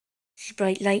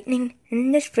Bright Lightning, and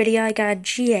in this video I got a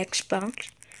GX box.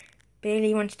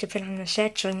 Bailey wants to put on the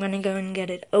set, so I'm going to go and get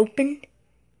it opened.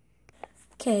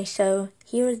 Okay, so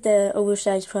here's the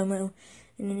oversized promo,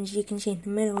 and then as you can see in the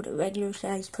middle, the regular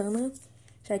size promo.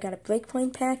 So I got a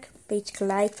Breakpoint pack, Fates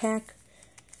Collide pack,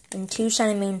 and 2 Sun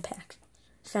and Moon packs.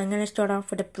 So I'm going to start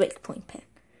off with a Breakpoint pack.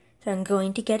 So I'm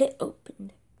going to get it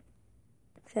opened.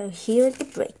 So here's the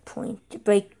Breakpoint.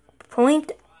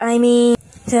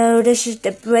 So this is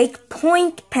the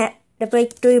Breakpoint pack, the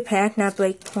Breakthrough pack, not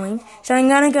Breakpoint. So I'm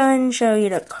gonna go ahead and show you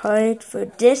the card for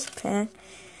this pack.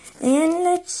 And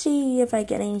let's see if I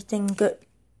get anything good.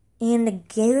 And the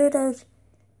Gyarados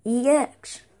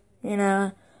EX. And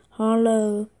a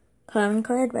hollow common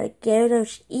card by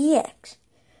Gyarados EX.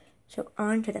 So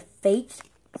on to the Fates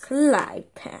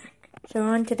Collide pack. So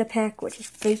on to the pack which is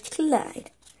Fates Collide.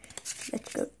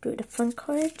 Let's go through the front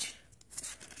cards.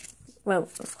 Well,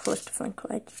 of course, the front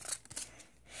cards.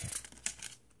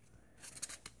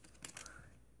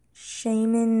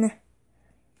 Shaman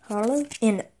Hollow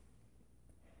and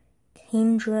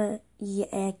Kendra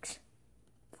EX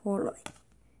for life.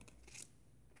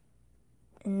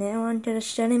 And now on to the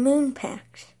Sun and Moon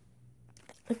packs.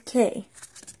 Okay,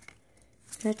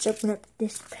 let's open up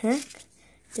this pack.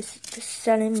 This is the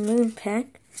Sun and Moon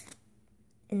pack.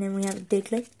 And then we have a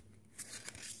Diglett,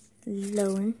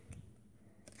 Lowen,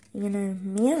 and a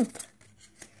Meowth,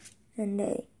 and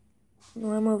a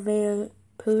normal Veil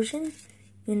Potion,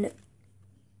 and a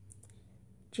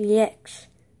GX.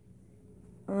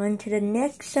 On to the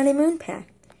next Sun and Moon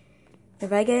pack.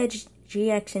 If I get a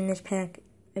GX in this pack,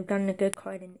 I've gotten a good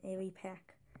card in every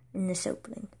pack in this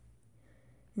opening.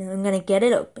 Now I'm going to get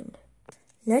it opened.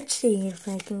 Let's see if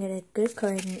I can get a good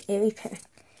card in every pack.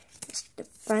 It's the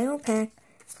final pack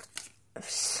of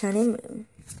Sun and Moon.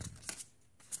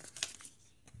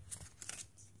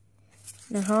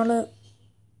 The hollow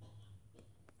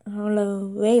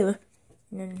rare,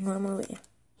 and then normal rare.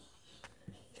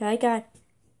 So I got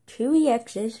 2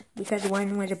 EXs, because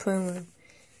one was a promo,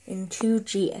 and 2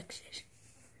 GXs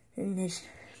in this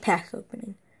pack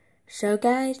opening. So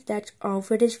guys, that's all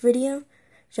for this video.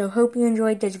 So hope you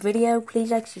enjoyed this video.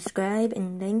 Please like, subscribe,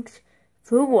 and thanks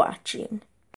for watching.